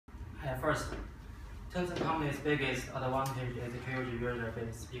First, Tencent company's biggest advantage is a huge user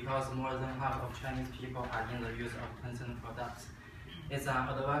base because more than half of Chinese people are in the use of Tencent products. It's an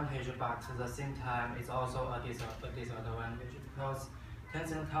advantage, but at the same time, it's also a disadvantage because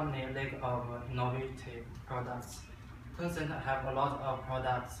Tencent company lack of innovative products. Tencent have a lot of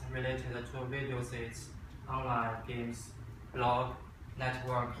products related to video sets, online games, blog,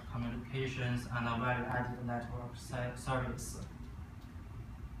 network communications, and a value-added network service.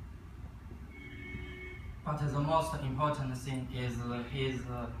 But the most important thing is his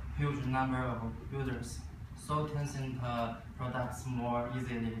huge number of users, so Tencent products more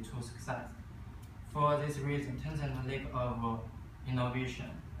easily to success. For this reason, Tencent lack of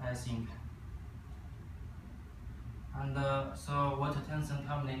innovation, I think. And so what Tencent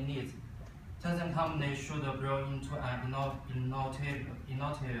company needs? Tencent company should grow into an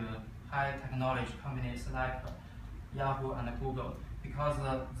innovative high technology companies like Yahoo and Google, because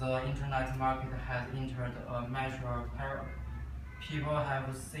the internet market has entered a mature era. People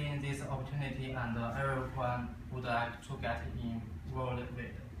have seen this opportunity and everyone would like to get involved with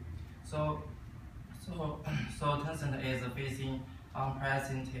it. So Tencent is facing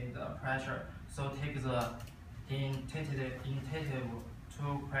unprecedented pressure. So take the initiative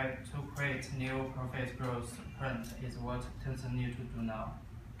to create new profit growth current is what Tencent needs to do now.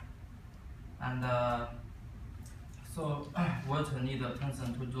 And so what need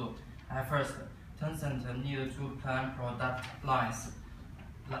Tencent to do? At first, Tencent need to plan product lines.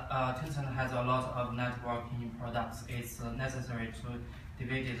 Tencent has a lot of networking products. It's necessary to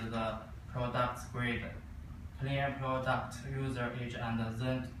divide the products grade, clear product user age, and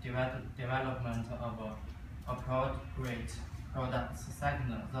then development of appropriate products.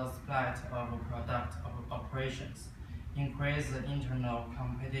 Second, the split of product operations. Increase the internal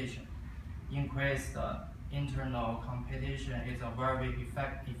competition. Increase the internal competition is a very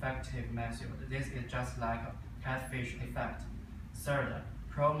effective method. This is just like a catfish effect. Third,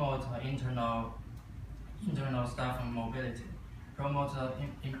 promote internal staff mobility. Promote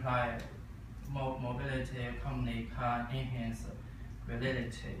employee mobility. Company can enhance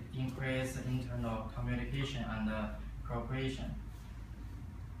reality, increase internal communication and cooperation.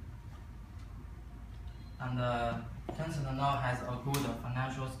 And Tencent now has a good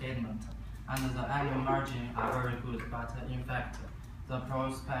financial statement, and the annual margin are very good, but in fact, the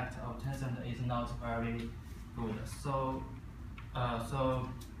prospect of Tencent is not very good. So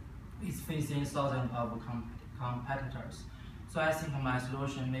it's facing thousands of competitors. So I think my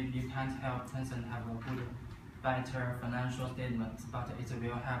solution, maybe you can't help Tencent have a good, better financial statement, but it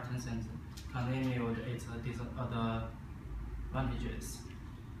will help Tencent continue its advantages.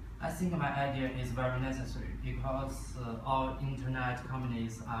 I think my idea is very necessary because all internet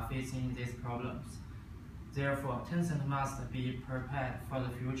companies are facing these problems. Therefore, Tencent must be prepared for the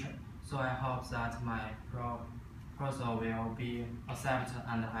future. So I hope that my proposal will be accepted,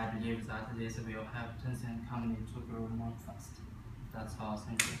 and I believe that this will help Tencent company to grow more fast. That's all.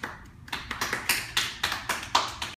 Thank you.